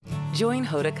Join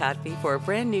Hoda Kotb for a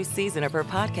brand new season of her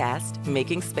podcast,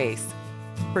 Making Space.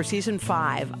 For Season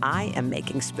 5, I am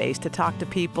making space to talk to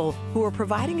people who are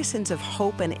providing a sense of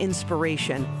hope and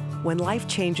inspiration when life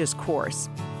changes course.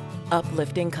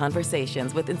 Uplifting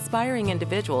conversations with inspiring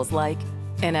individuals like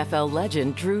NFL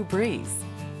legend Drew Brees,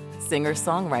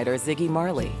 singer-songwriter Ziggy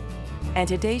Marley, and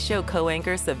Today's Show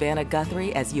co-anchor Savannah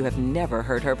Guthrie as you have never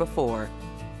heard her before.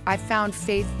 I found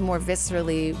faith more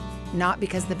viscerally, not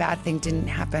because the bad thing didn't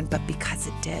happen, but because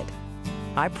it did.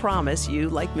 I promise you,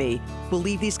 like me, will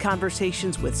leave these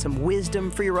conversations with some wisdom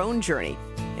for your own journey,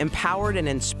 empowered and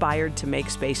inspired to make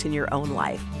space in your own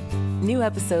life. New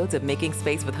episodes of Making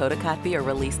Space with Hoda Kotb are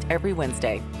released every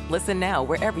Wednesday. Listen now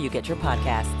wherever you get your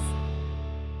podcasts.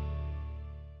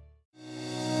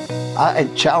 I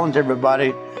challenge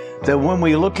everybody that when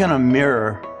we look in a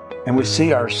mirror and we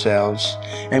see ourselves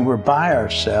and we're by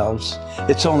ourselves,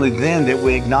 it's only then that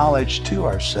we acknowledge to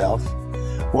ourselves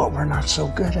what we're not so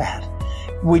good at.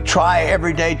 We try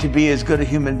every day to be as good a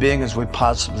human being as we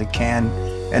possibly can,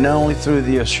 and only through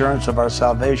the assurance of our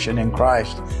salvation in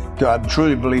Christ do I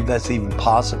truly believe that's even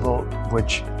possible,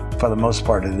 which for the most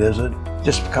part it isn't,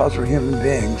 just because we're human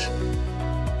beings.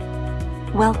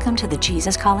 Welcome to the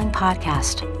Jesus Calling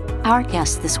Podcast. Our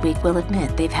guests this week will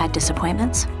admit they've had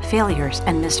disappointments, failures,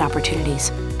 and missed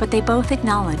opportunities, but they both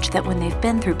acknowledge that when they've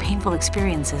been through painful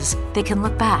experiences, they can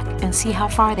look back and see how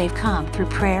far they've come through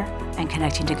prayer and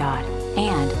connecting to God,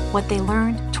 and what they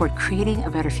learned toward creating a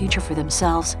better future for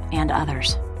themselves and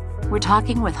others. We're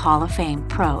talking with Hall of Fame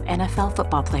pro NFL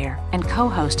football player and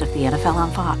co-host of the NFL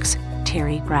on Fox,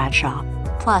 Terry Bradshaw,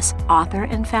 plus author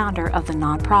and founder of the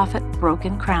nonprofit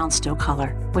Broken Crowns Still Color,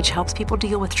 which helps people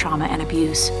deal with trauma and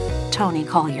abuse, Tony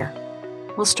Collier.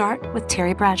 We'll start with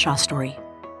Terry Bradshaw's story.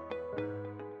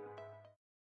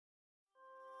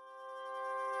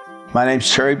 My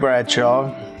name's Terry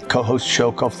Bradshaw, co-host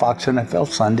show called Fox NFL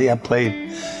Sunday. I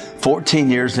played 14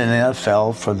 years in the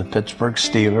NFL for the Pittsburgh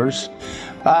Steelers.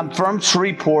 I'm from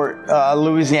Shreveport,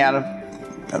 Louisiana,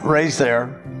 raised there.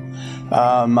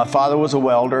 My father was a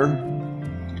welder.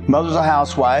 Mother's a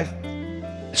housewife.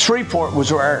 Shreveport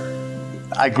was where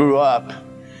I grew up.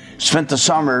 Spent the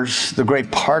summers, the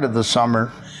great part of the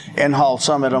summer, in Hall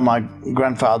Summit on my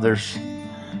grandfather's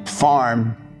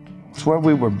farm. It's where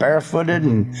we were barefooted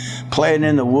and playing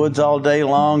in the woods all day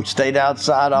long, stayed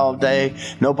outside all day.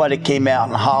 Nobody came out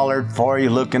and hollered for you,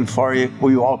 looking for you.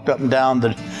 We walked up and down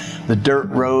the dirt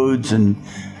roads, and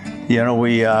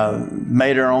we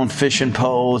made our own fishing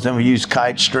poles, and we used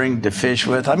kite string to fish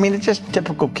with. I mean, it's just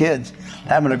typical kids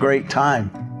having a great time.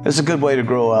 It's a good way to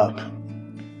grow up.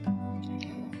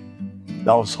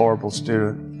 I was a horrible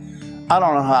student. I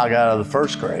don't know how I got out of the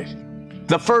first grade.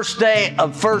 The first day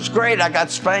of first grade, I got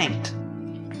spanked.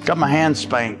 Got my hand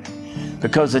spanked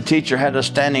because the teacher had us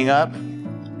standing up,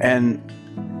 and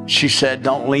she said,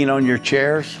 "Don't lean on your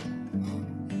chairs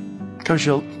because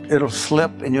it'll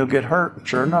slip and you'll get hurt."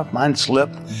 Sure enough, mine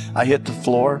slipped. I hit the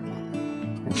floor,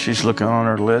 and she's looking on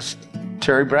her list.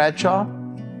 Terry Bradshaw.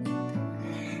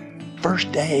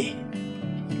 First day,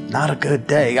 not a good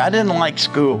day. I didn't like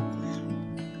school.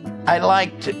 I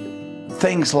liked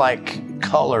things like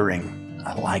coloring.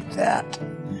 I liked that.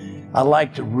 I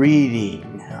liked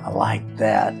reading. I liked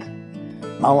that.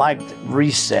 I liked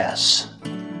recess.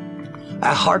 I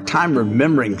had a hard time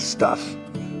remembering stuff.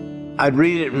 I'd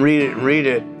read it and read it and read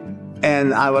it,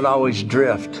 and I would always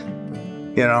drift,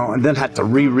 and then have to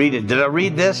reread it. Did I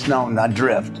read this? No, and I'd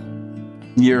drift.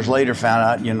 Years later,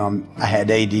 found out, I had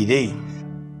ADD.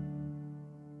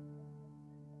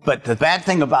 But the bad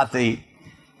thing about the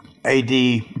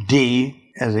ADD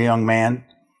as a young man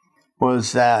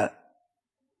was that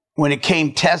when it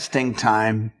came testing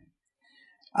time,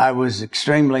 I was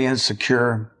extremely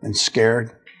insecure and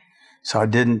scared, so I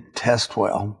didn't test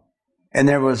well. And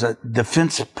there was a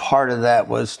defensive part of that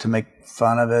was to make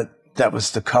fun of it. That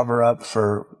was the cover up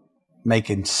for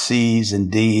making C's and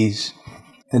D's.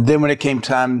 And then when it came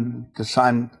time to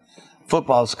sign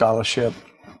football scholarship,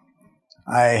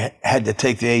 I had to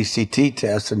take the ACT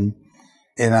test, and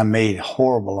I made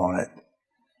horrible on it.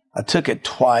 I took it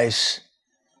twice,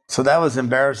 so that was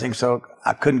embarrassing. So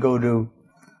I couldn't go to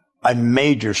a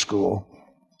major school.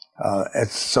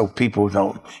 So people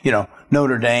don't,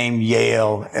 Notre Dame,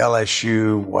 Yale,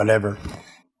 LSU, whatever.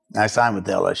 I signed with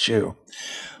LSU.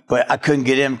 But I couldn't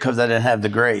get in because I didn't have the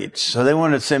grades. So they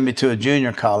wanted to send me to a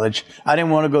junior college. I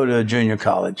didn't want to go to a junior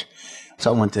college.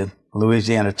 So I went to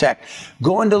Louisiana Tech.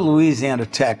 Going to Louisiana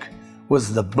Tech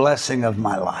was the blessing of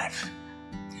my life,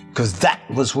 because that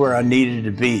was where I needed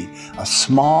to be. A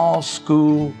small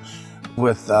school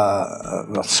with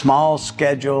a small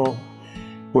schedule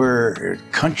where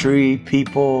country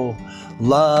people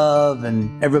love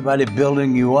and everybody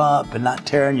building you up and not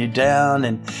tearing you down.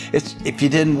 And it's, if you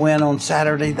didn't win on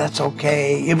Saturday, that's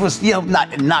okay. It was, not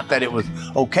that it was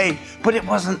okay, but it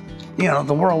wasn't,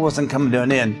 the world wasn't coming to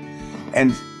an end.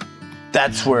 And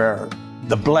that's where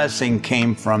the blessing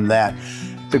came from that.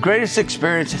 The greatest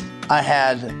experience I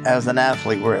had as an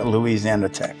athlete were at Louisiana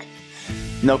Tech.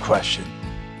 No question.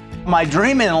 My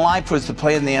dream in life was to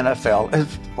play in the NFL.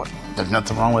 There's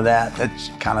nothing wrong with that. That's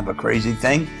kind of a crazy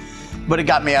thing. But it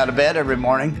got me out of bed every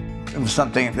morning. It was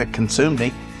something that consumed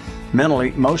me mentally,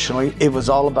 emotionally. It was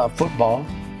all about football.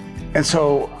 And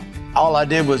so all I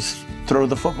did was throw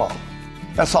the football.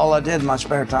 That's all I did in my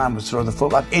spare time was throw the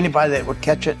football. Anybody that would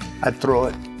catch it, I'd throw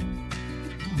it.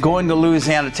 Going to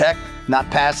Louisiana Tech, not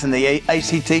passing the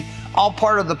ACT, all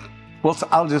part of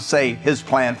I'll just say his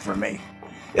plan for me.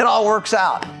 It all works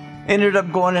out. Ended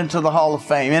up going into the Hall of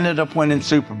Fame, ended up winning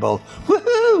Super Bowl.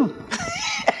 Woohoo!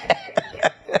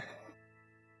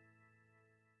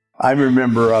 I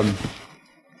remember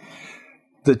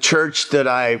the church that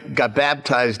I got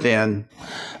baptized in.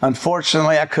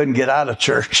 Unfortunately, I couldn't get out of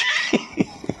church.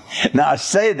 Now, I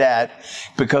say that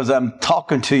because I'm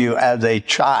talking to you as a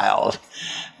child.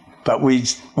 But we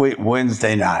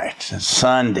Wednesday night,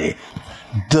 Sunday,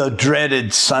 the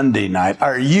dreaded Sunday night.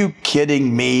 Are you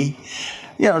kidding me?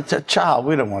 It's a child.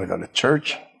 We don't want to go to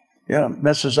church. It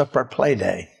messes up our play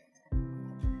day.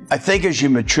 I think as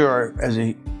you mature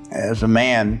as a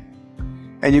man,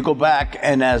 and you go back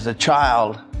and as a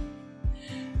child,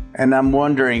 and I'm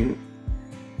wondering,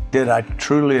 did I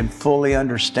truly and fully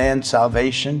understand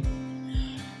salvation?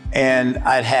 And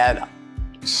I'd had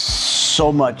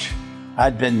so much.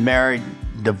 I'd been married,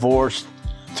 divorced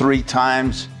 3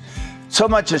 times. So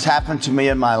much has happened to me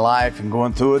in my life, and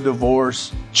going through a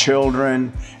divorce,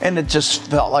 children, and it just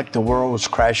felt like the world was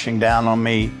crashing down on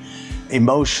me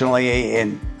emotionally,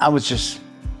 and I was just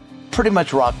pretty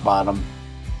much rock bottom.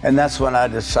 And that's when I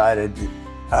decided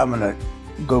I'm gonna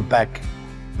go back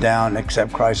down,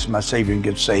 accept Christ as my Savior, and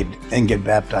get saved and get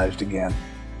baptized again.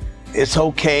 It's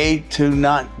okay to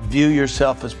not view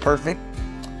yourself as perfect.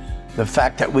 The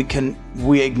fact that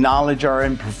we acknowledge our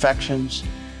imperfections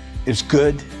is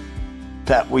good.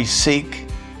 That we seek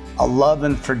a love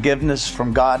and forgiveness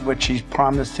from God, which He's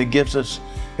promised He gives us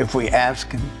if we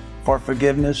ask Him for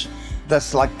forgiveness.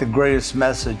 That's like the greatest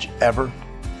message ever,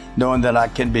 knowing that I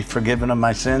can be forgiven of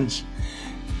my sins.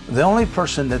 The only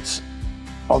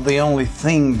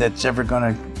thing that's ever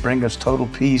going to bring us total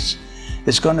peace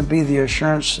is going to be the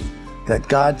assurance that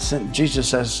God sent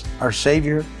Jesus as our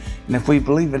Savior. And if we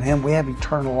believe in Him, we have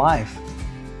eternal life.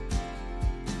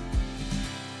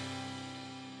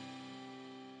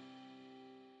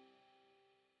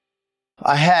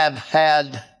 I have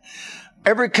had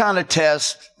every kind of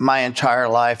test my entire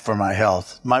life for my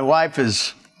health. My wife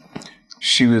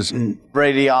she was in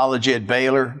radiology at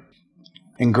Baylor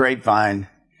in Grapevine.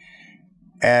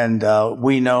 And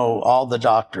we know all the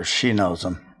doctors. She knows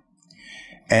them.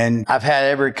 And I've had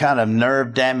every kind of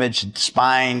nerve damage,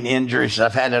 spine injuries.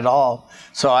 I've had it all.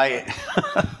 So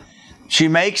she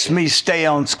makes me stay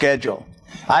on schedule.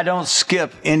 I don't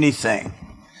skip anything.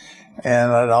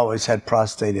 And I'd always had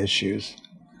prostate issues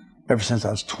ever since I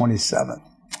was 27,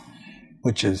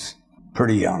 which is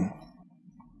pretty young.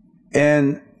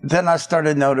 And then I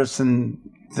started noticing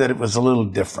that it was a little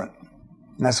different.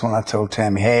 And that's when I told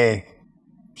Tammy, hey,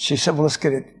 she said, well, let's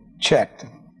get it checked.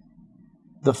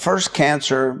 The first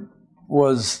cancer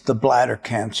was the bladder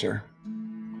cancer.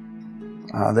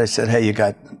 They said, hey, you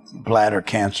got bladder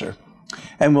cancer,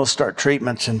 and we'll start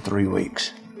treatments in 3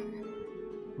 weeks.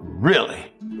 Really?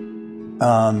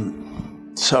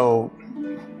 So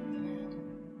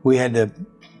we had to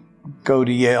go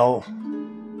to Yale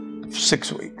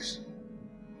 6 weeks,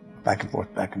 back and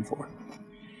forth.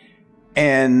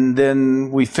 And then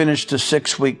we finished a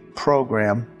 6-week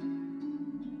program,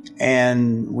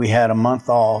 and we had a month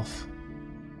off.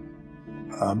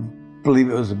 I believe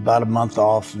it was about a month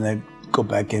off, and they'd go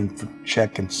back in for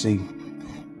check and see.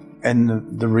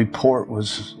 And the report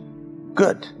was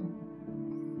good.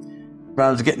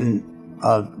 I was getting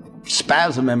a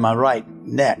spasm in my right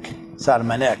neck, side of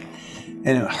my neck,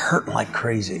 and it hurt like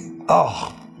crazy.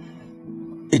 Oh,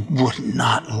 it would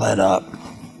not let up.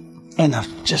 And I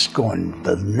was just going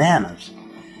bananas.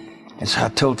 And so I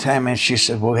told Tammy, and she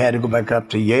said, well, we had to go back up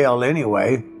to Yale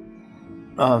anyway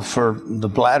for the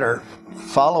bladder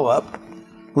follow-up.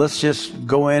 Let's just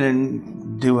go in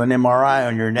and do an MRI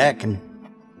on your neck, and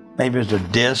maybe it's a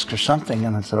disc or something.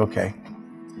 And I said, okay.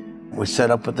 We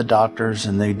set up with the doctors,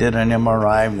 and they did an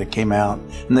MRI, and they came out,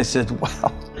 and they said,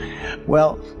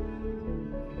 well,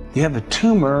 you have a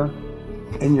tumor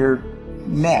in your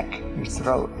neck, your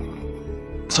throat.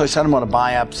 So I sent them on a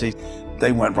biopsy.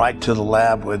 They went right to the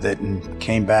lab with it and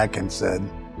came back and said,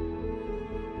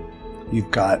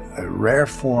 "You've got a rare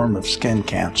form of skin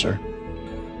cancer.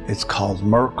 It's called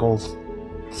Merkel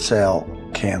cell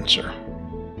cancer."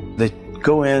 They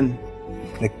go in,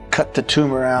 they cut the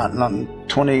tumor out, and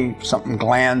 20-something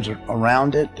glands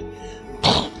around it,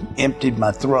 emptied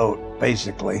my throat,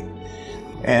 basically,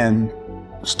 and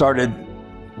started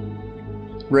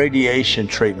radiation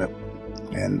treatment.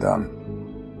 And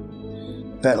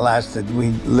that lasted, we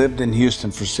lived in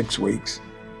Houston for 6 weeks.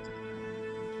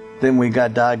 Then we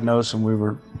got diagnosed and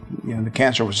the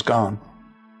cancer was gone.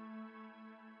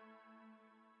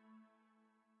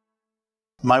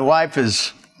 My wife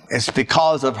it's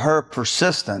because of her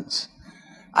persistence.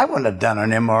 I wouldn't have done an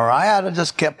MRI. I'd have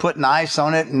just kept putting ice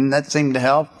on it, and that seemed to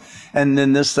help. And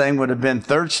then this thing would have been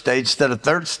third stage. Instead of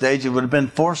third stage, it would have been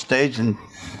fourth stage, and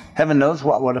heaven knows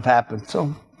what would have happened.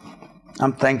 So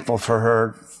I'm thankful for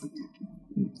her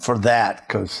for that,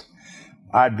 because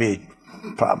I'd be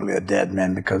probably a dead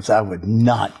man, because I would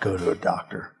not go to a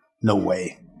doctor. No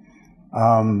way.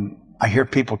 I hear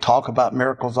people talk about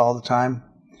miracles all the time.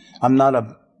 I'm not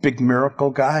a big miracle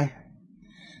guy,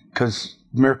 because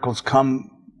miracles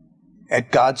come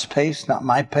at God's pace, not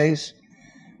my pace.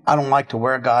 I don't like to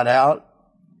wear God out.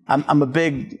 I'm a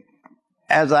big,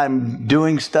 as I'm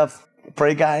doing stuff,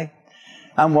 pray guy.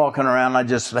 I'm walking around, I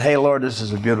just say, "Hey, Lord, this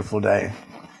is a beautiful day,"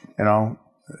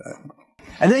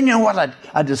 And then you know what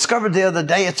I discovered the other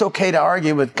day? It's okay to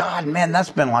argue with God. Man,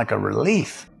 that's been like a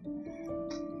relief.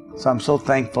 So I'm so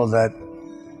thankful that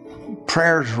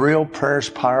prayer's real, prayer's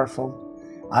powerful.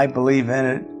 I believe in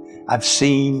it. I've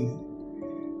seen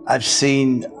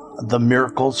the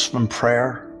miracles from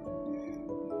prayer.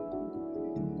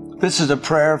 This is a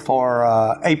prayer for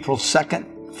April 2nd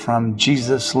from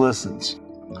Jesus Listens.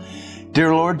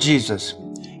 Dear Lord Jesus,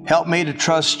 help me to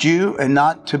trust you and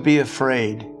not to be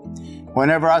afraid.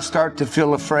 Whenever I start to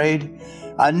feel afraid,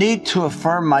 I need to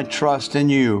affirm my trust in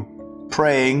you,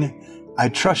 praying, "I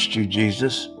trust you,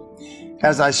 Jesus."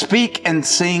 As I speak and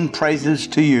sing praises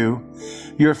to you,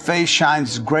 your face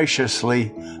shines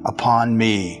graciously upon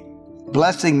me,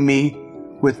 blessing me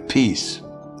with peace.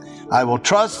 I will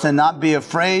trust and not be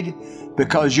afraid,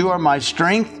 because you are my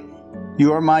strength,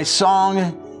 you are my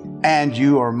song, and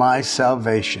you are my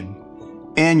salvation.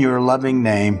 In your loving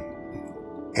name,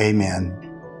 amen.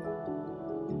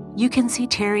 You can see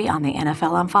Terry on the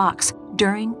NFL on Fox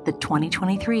during the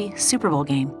 2023 Super Bowl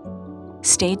game.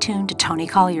 Stay tuned to Tony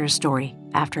Collier's story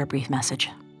after a brief message.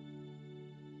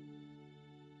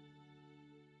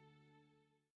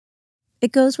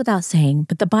 It goes without saying,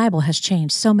 but the Bible has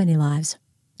changed so many lives.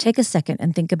 Take a second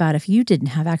and think about if you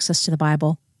didn't have access to the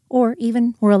Bible, or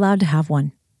even were allowed to have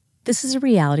one. This is a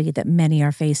reality that many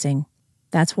are facing.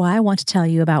 That's why I want to tell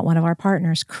you about one of our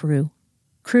partners, Cru.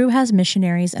 Cru has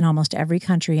missionaries in almost every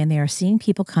country, and they are seeing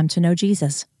people come to know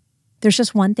Jesus. There's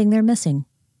just one thing they're missing: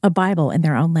 a Bible in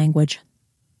their own language.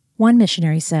 One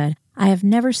missionary said, "I have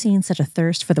never seen such a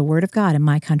thirst for the Word of God in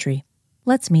my country."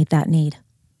 Let's meet that need.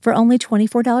 For only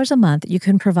 $24 a month, you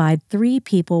can provide 3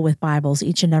 people with Bibles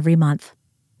each and every month.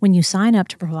 When you sign up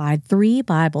to provide 3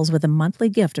 Bibles with a monthly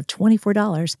gift of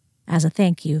 $24, as a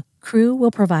thank you, Cru will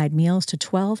provide meals to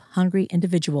 12 hungry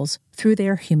individuals through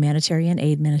their humanitarian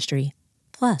aid ministry.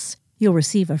 Plus, you'll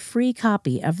receive a free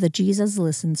copy of the Jesus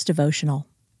Listens devotional.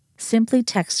 Simply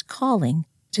text CALLING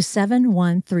to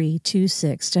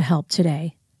 71326 to help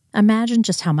today. Imagine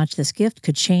just how much this gift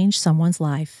could change someone's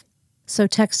life. So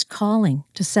text CALLING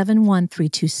to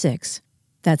 71326.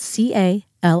 That's CALLING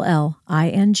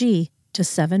to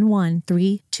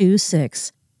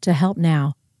 71326 to help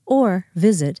now, or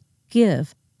visit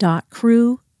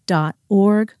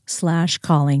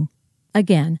give.cru.org/calling.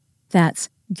 Again, that's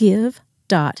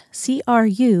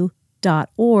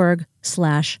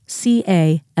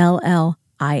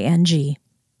give.cru.org/calling.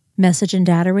 Message and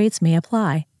data rates may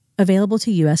apply. Available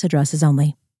to U.S. addresses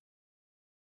only.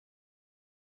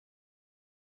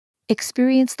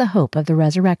 Experience the hope of the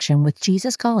resurrection with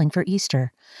Jesus Calling for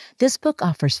Easter. This book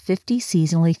offers 50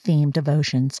 seasonally themed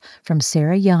devotions from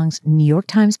Sarah Young's New York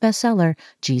Times bestseller,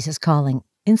 Jesus Calling.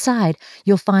 Inside,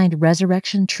 you'll find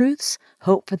resurrection truths,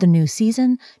 hope for the new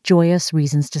season, joyous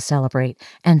reasons to celebrate,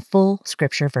 and full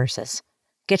scripture verses.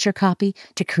 Get your copy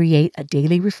to create a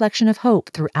daily reflection of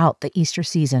hope throughout the Easter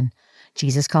season.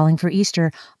 Jesus Calling for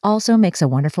Easter also makes a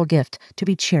wonderful gift to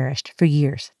be cherished for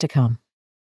years to come.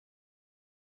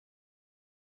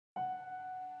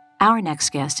 Our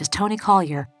next guest is Tony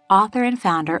Collier, author and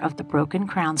founder of the Broken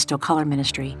Crown Still Color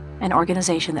Ministry, an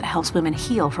organization that helps women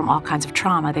heal from all kinds of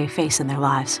trauma they face in their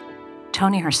lives.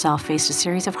 Tony herself faced a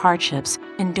series of hardships,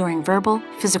 enduring verbal,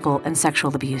 physical, and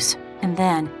sexual abuse. and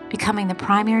then becoming the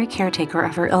primary caretaker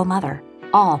of her ill mother,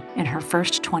 all in her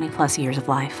first 20-plus years of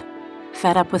life.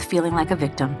 Fed up with feeling like a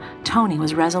victim, Toni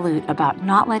was resolute about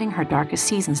not letting her darkest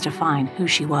seasons define who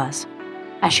she was.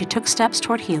 As she took steps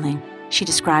toward healing, she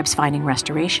describes finding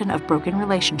restoration of broken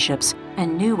relationships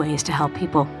and new ways to help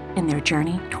people in their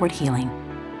journey toward healing.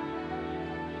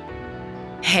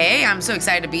 Hey, I'm so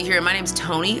excited to be here. My name's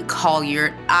Toni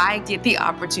Collier. I get the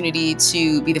opportunity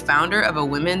to be the founder of a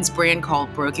women's brand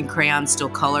called Broken Crayon Still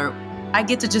Color. I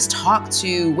get to just talk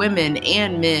to women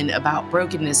and men about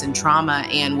brokenness and trauma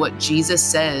and what Jesus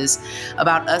says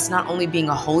about us not only being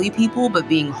a holy people, but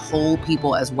being whole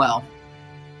people as well.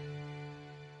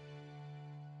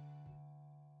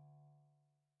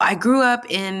 I grew up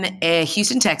in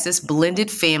Houston, Texas,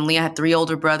 blended family. I had 3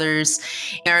 older brothers.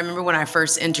 And I remember when I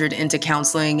first entered into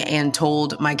counseling and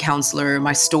told my counselor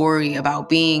my story about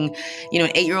being, an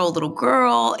 8-year-old little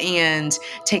girl and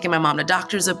taking my mom to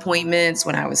doctor's appointments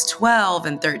when I was 12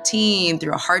 and 13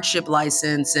 through a hardship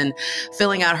license and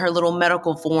filling out her little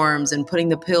medical forms and putting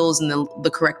the pills in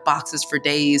the correct boxes for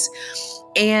days.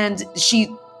 And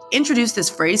she introduced this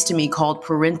phrase to me called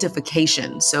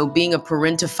parentification. So being a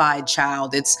parentified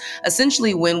child, it's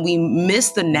essentially when we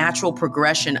miss the natural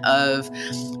progression of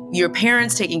your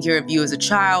parents taking care of you as a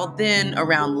child. Then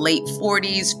around late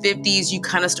 40s, 50s, you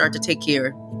kind of start to take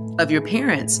care of your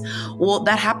parents. Well,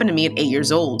 that happened to me at 8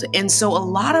 years old. And so a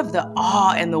lot of the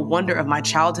awe and the wonder of my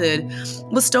childhood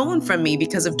was stolen from me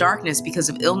because of darkness, because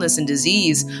of illness and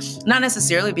disease, not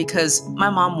necessarily because my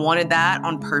mom wanted that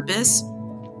on purpose,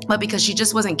 but because she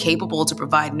just wasn't capable to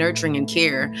provide nurturing and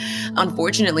care.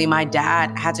 Unfortunately, my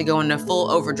dad had to go into full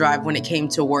overdrive when it came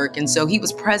to work. And so he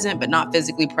was present, but not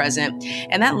physically present.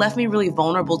 And that left me really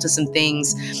vulnerable to some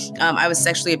things. I was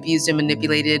sexually abused and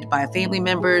manipulated by family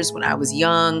members when I was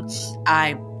young.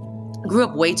 I grew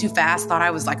up way too fast, thought I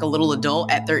was like a little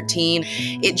adult at 13.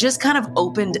 It just kind of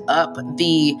opened up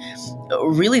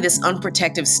this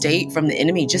unprotected state from the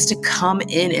enemy just to come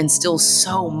in and steal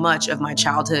so much of my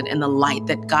childhood and the light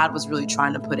that God was really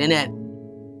trying to put in it.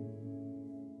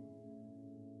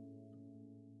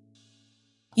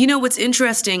 What's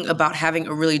interesting about having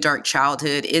a really dark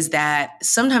childhood is that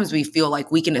sometimes we feel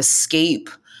like we can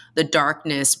escape the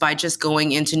darkness by just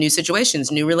going into new situations,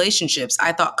 new relationships.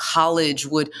 I thought college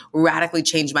would radically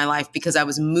change my life because I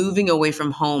was moving away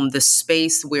from home, the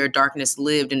space where darkness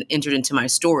lived and entered into my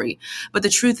story. But the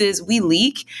truth is we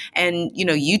leak and,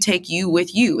 you take you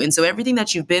with you. And so everything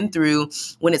that you've been through,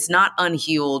 when it's not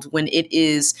unhealed, when it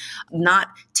is not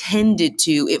tended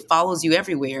to, it follows you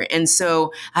everywhere. And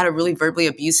so I had a really verbally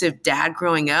abusive dad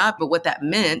growing up. But what that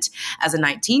meant as a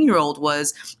 19-year-old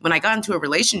was when I got into a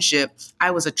relationship, I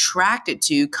was attracted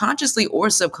to, consciously or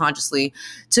subconsciously,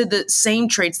 to the same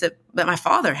traits that my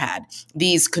father had.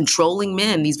 These controlling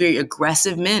men, these very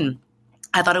aggressive men.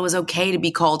 I thought it was okay to be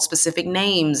called specific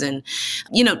names and,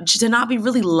 to not be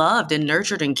really loved and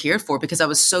nurtured and cared for because I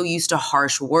was so used to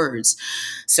harsh words.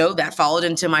 So that followed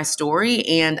into my story,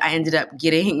 and I ended up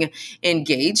getting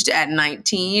engaged at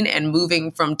 19 and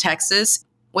moving from Texas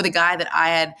with a guy that I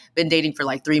had been dating for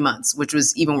like 3 months, which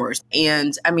was even worse.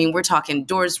 And we're talking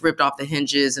doors ripped off the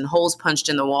hinges and holes punched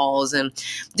in the walls and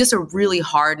just a really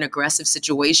hard and aggressive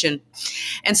situation.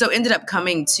 And so ended up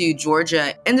coming to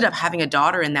Georgia, ended up having a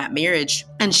daughter in that marriage.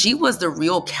 And she was the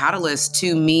real catalyst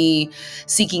to me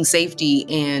seeking safety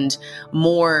and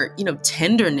more,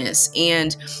 tenderness.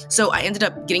 And so I ended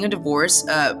up getting a divorce.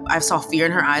 I saw fear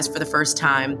in her eyes for the first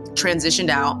time, transitioned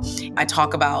out. I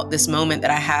talk about this moment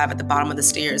that I have at the bottom of the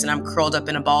stairs, and I'm curled up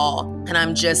in a ball and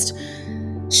I'm just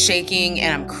shaking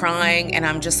and I'm crying and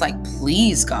I'm just like,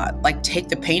 please God, like take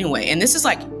the pain away. And this is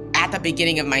like at the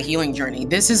beginning of my healing journey.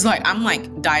 This is like, I'm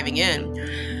like diving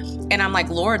in and I'm like,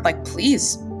 Lord, like,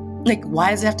 please, like, why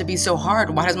does it have to be so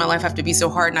hard? Why does my life have to be so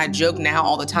hard? And I joke now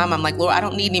all the time. I'm like, Lord, I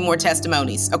don't need any more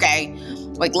testimonies. Okay.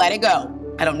 Like, let it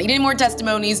go. I don't need any more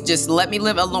testimonies. Just let me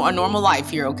live a normal life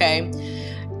here. Okay.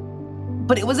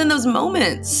 But it was in those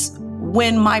moments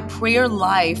when my prayer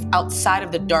life outside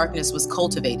of the darkness was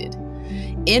cultivated.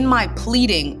 In my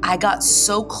pleading, I got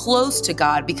so close to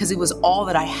God because it was all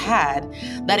that I had,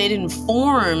 that it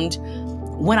informed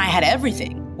when I had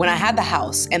everything, when I had the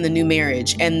house and the new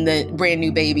marriage and the brand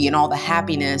new baby and all the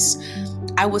happiness.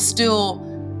 I was still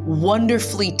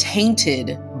wonderfully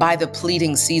tainted by the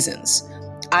pleading seasons.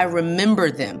 I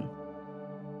remember them.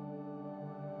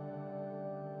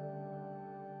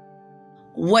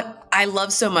 What I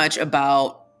love so much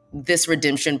about this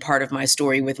redemption part of my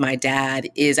story with my dad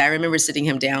is I remember sitting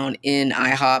him down in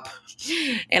IHOP,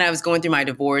 and I was going through my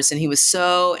divorce, and he was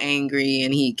so angry,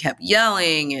 and he kept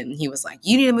yelling, and he was like,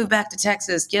 you need to move back to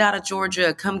Texas, get out of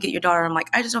Georgia, come get your daughter. I'm like,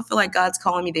 I just don't feel like God's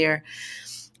calling me there.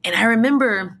 And I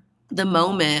remember the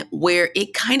moment where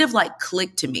it kind of like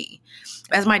clicked to me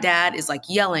as my dad is like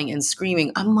yelling and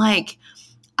screaming. I'm like,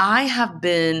 I have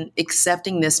been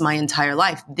accepting this my entire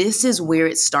life. This is where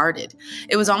it started.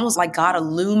 It was almost like God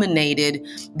illuminated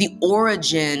the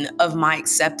origin of my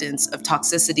acceptance of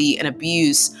toxicity and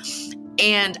abuse.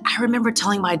 And I remember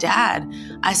telling my dad,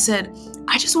 I said,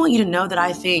 I just want you to know that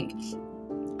I think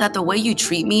that the way you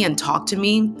treat me and talk to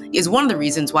me is one of the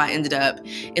reasons why I ended up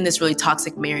in this really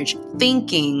toxic marriage,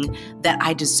 thinking that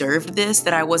I deserved this,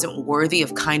 that I wasn't worthy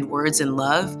of kind words and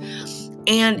love.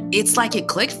 And it's like it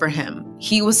clicked for him.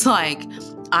 He was like,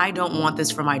 I don't want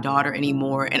this for my daughter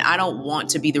anymore. And I don't want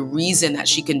to be the reason that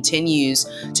she continues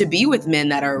to be with men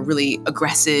that are really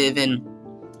aggressive and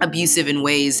abusive in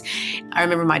ways. I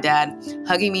remember my dad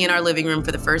hugging me in our living room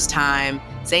for the first time,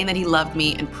 saying that he loved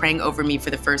me and praying over me for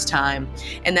the first time.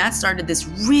 And that started this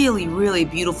really, really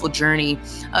beautiful journey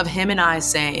of him and I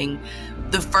saying,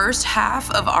 the first half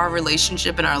of our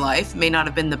relationship in our life may not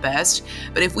have been the best,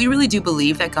 but if we really do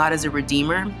believe that God is a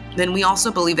redeemer, then we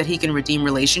also believe that he can redeem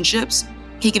relationships.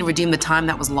 He can redeem the time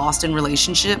that was lost in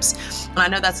relationships. And I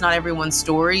know that's not everyone's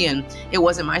story, and it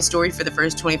wasn't my story for the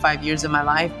first 25 years of my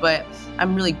life, but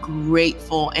I'm really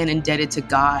grateful and indebted to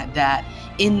God that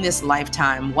in this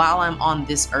lifetime, while I'm on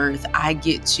this earth, I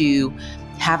get to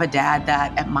have a dad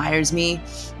that admires me,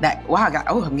 that,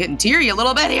 I'm getting teary a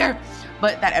little bit here,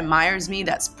 but that admires me,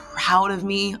 that's proud of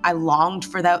me. I longed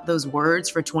for those words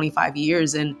for 25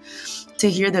 years, and to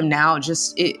hear them now,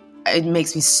 just, it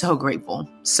makes me so grateful,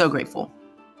 so grateful.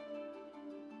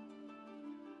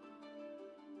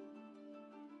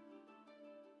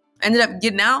 Ended up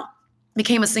getting out,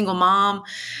 became a single mom.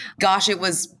 Gosh, it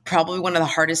was probably one of the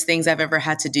hardest things I've ever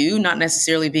had to do, not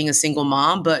necessarily being a single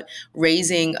mom, but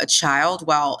raising a child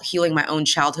while healing my own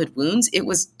childhood wounds. It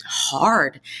was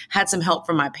hard. Had some help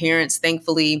from my parents,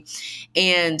 thankfully,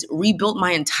 and rebuilt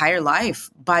my entire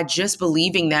life by just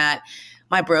believing that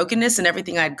my brokenness and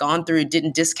everything I'd gone through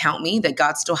didn't discount me, that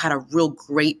God still had a real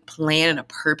great plan and a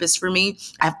purpose for me.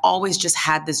 I've always just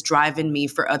had this drive in me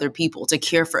for other people, to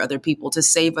care for other people, to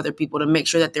save other people, to make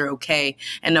sure that they're okay,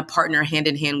 and to partner hand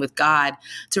in hand with God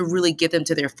to really get them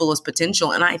to their fullest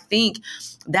potential. And I think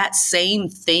that same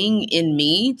thing in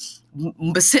me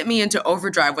sent me into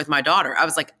overdrive with my daughter. I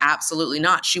was like, absolutely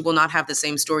not. She will not have the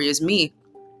same story as me.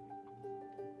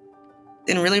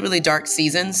 In really, really dark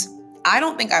seasons, I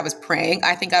don't think I was praying.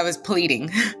 I think I was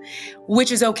pleading,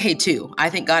 which is okay too.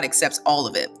 I think God accepts all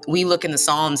of it. We look in the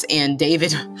Psalms, and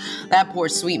David, that poor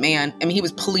sweet man, I mean, he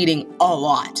was pleading a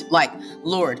lot. Like,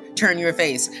 Lord, turn your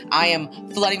face. I am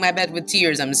flooding my bed with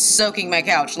tears. I'm soaking my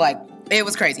couch. Like, it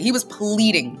was crazy. He was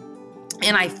pleading.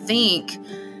 And I think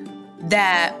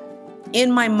that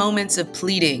in my moments of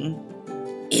pleading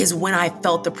is when I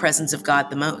felt the presence of God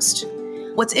the most.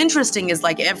 What's interesting is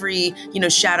like every,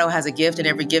 shadow has a gift, and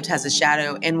every gift has a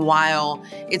shadow. And while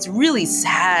it's really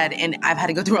sad, and I've had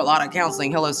to go through a lot of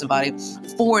counseling, hello somebody,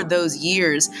 for those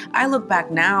years, I look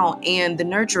back now, and the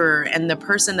nurturer and the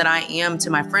person that I am to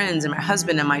my friends and my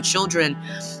husband and my children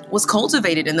was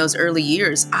cultivated in those early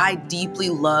years. I deeply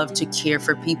love to care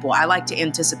for people. I like to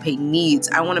anticipate needs.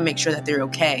 I want to make sure that they're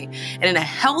okay. And in a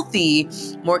healthy,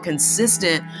 more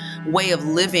consistent way of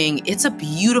living, it's a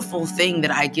beautiful thing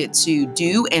that I get to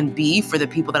do and be for the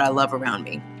people that I love around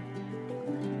me.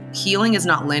 Healing is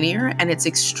not linear, and it's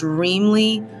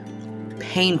extremely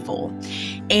painful.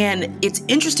 And it's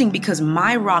interesting because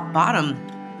my rock bottom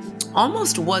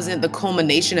almost wasn't the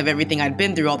culmination of everything I'd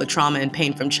been through, all the trauma and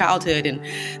pain from childhood and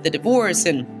the divorce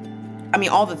and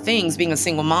all the things, being a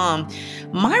single mom.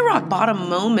 My rock bottom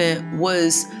moment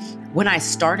was when I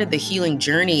started the healing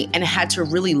journey and had to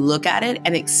really look at it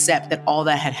and accept that all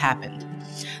that had happened,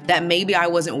 that maybe I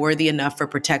wasn't worthy enough for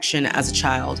protection as a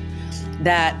child,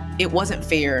 that it wasn't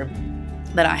fair,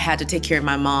 that I had to take care of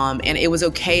my mom. And it was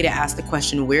okay to ask the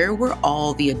question, where were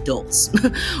all the adults?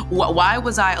 Why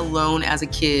was I alone as a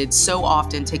kid so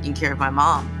often taking care of my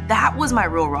mom? That was my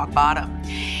real rock bottom.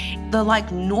 The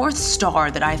North Star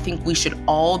that I think we should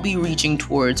all be reaching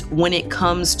towards when it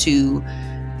comes to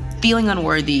feeling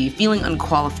unworthy, feeling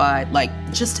unqualified,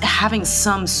 just having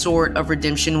some sort of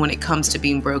redemption when it comes to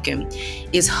being broken,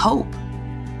 is hope.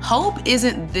 Hope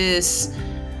isn't this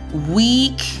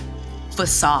weak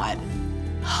facade.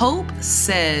 Hope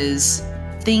says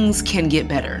things can get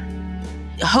better.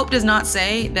 Hope does not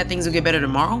say that things will get better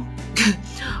tomorrow.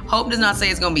 Hope does not say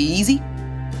it's going to be easy.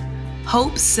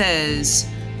 Hope says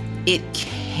it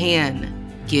can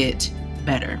get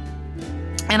better.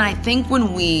 And I think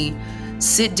when we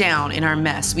sit down in our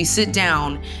mess, we sit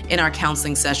down in our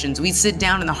counseling sessions, we sit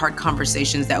down in the hard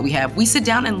conversations that we have, we sit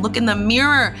down and look in the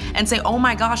mirror and say, oh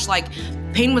my gosh, like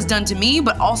pain was done to me,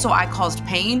 but also I caused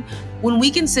pain. When we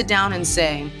can sit down and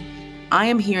say, I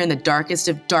am here in the darkest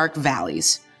of dark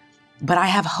valleys, but I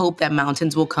have hope that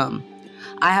mountains will come.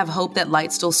 I have hope that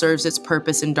light still serves its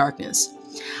purpose in darkness.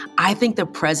 I think the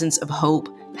presence of hope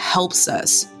helps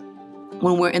us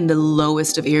when we're in the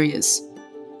lowest of areas.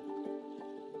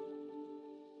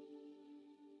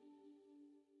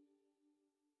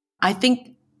 I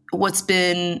think what's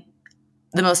been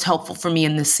the most helpful for me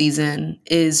in this season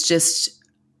is just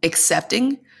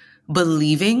accepting,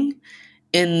 believing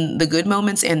in the good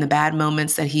moments and the bad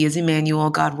moments that He is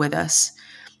Emmanuel, God with us.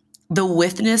 The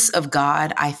witness of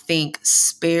God, I think,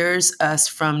 spares us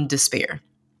from despair.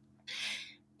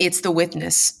 It's the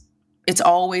witness. It's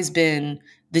always been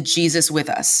the Jesus with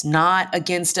us, not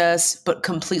against us, but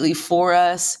completely for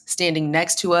us, standing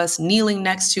next to us, kneeling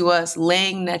next to us,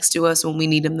 laying next to us when we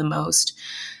need Him the most.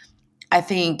 I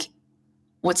think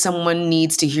what someone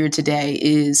needs to hear today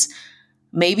is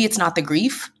maybe it's not the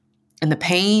grief and the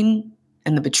pain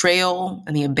and the betrayal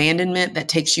and the abandonment that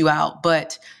takes you out,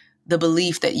 but the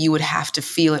belief that you would have to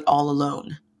feel it all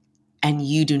alone. And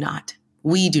you do not.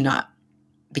 We do not,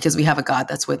 because we have a God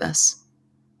that's with us.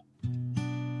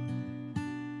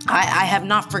 I have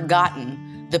not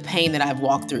forgotten the pain that I've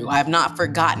walked through. I have not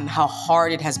forgotten how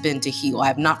hard it has been to heal. I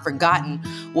have not forgotten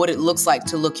what it looks like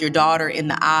to look your daughter in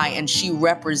the eye and she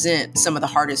represents some of the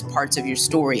hardest parts of your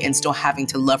story and still having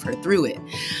to love her through it.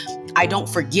 I don't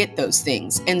forget those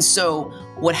things. And so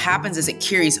what happens is it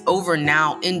carries over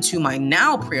now into my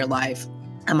now prayer life.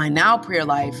 And my now prayer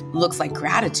life looks like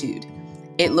gratitude.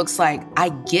 It looks like I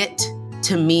get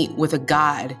to meet with a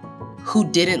God who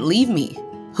didn't leave me,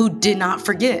 who did not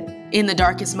forget in the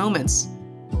darkest moments.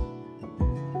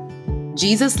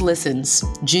 Jesus Listens,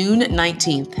 June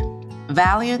 19th.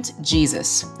 Valiant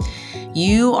Jesus,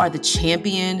 you are the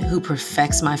champion who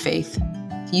perfects my faith.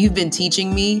 You've been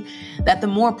teaching me that the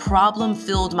more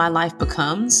problem-filled my life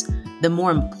becomes, the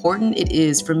more important it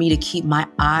is for me to keep my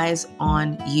eyes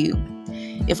on you.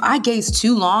 If I gaze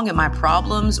too long at my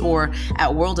problems or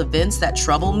at world events that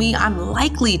trouble me, I'm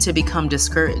likely to become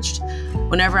discouraged.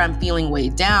 Whenever I'm feeling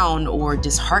weighed down or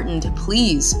disheartened,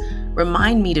 please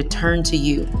remind me to turn to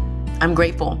you. I'm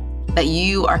grateful that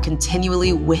you are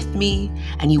continually with me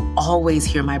and you always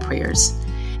hear my prayers.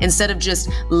 Instead of just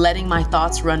letting my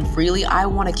thoughts run freely, I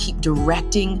want to keep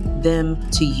directing them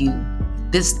to you.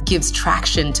 This gives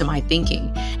traction to my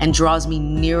thinking and draws me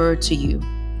nearer to you.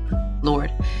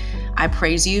 Lord, I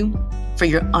praise you for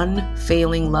your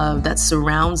unfailing love that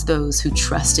surrounds those who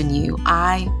trust in you.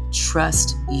 I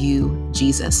trust you,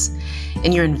 Jesus.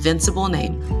 In your invincible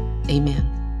name,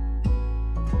 amen.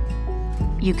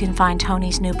 You can find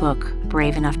Toni's new book,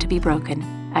 Brave Enough to Be Broken,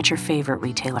 at your favorite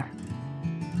retailer.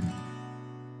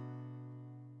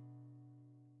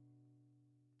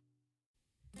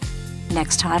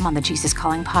 Next time on the Jesus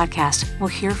Calling podcast, we'll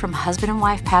hear from husband and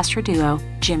wife pastor duo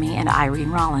Jimmy and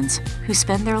Irene Rollins, who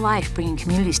spend their life bringing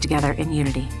communities together in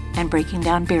unity and breaking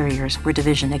down barriers where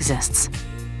division exists.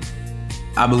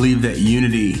 I believe that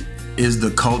unity is the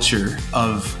culture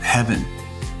of heaven.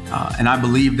 And I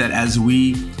believe that as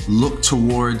we look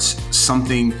towards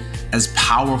something as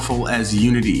powerful as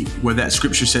unity, where that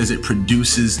scripture says it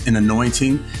produces an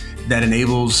anointing that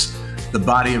enables the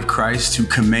body of Christ to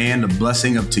command a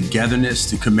blessing of togetherness,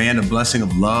 to command a blessing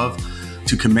of love,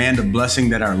 to command a blessing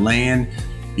that our land,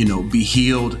 be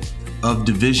healed of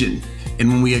division. And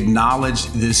when we acknowledge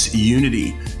this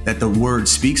unity that the word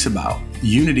speaks about,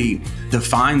 unity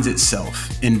defines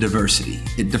itself in diversity.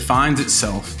 It defines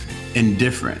itself in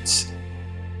difference.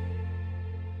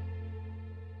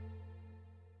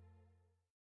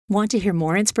 Want to hear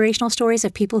more inspirational stories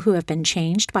of people who have been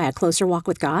changed by a closer walk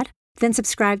with God? Then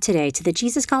subscribe today to the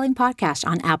Jesus Calling podcast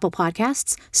on Apple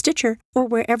Podcasts, Stitcher, or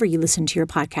wherever you listen to your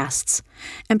podcasts.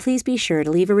 And please be sure to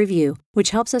leave a review, which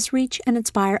helps us reach and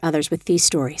inspire others with these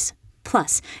stories.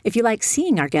 Plus, if you like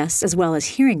seeing our guests as well as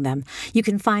hearing them, you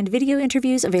can find video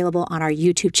interviews available on our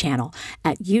YouTube channel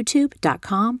at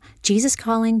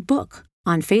youtube.com/JesusCallingBook,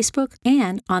 on Facebook,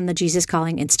 and on the Jesus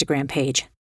Calling Instagram page.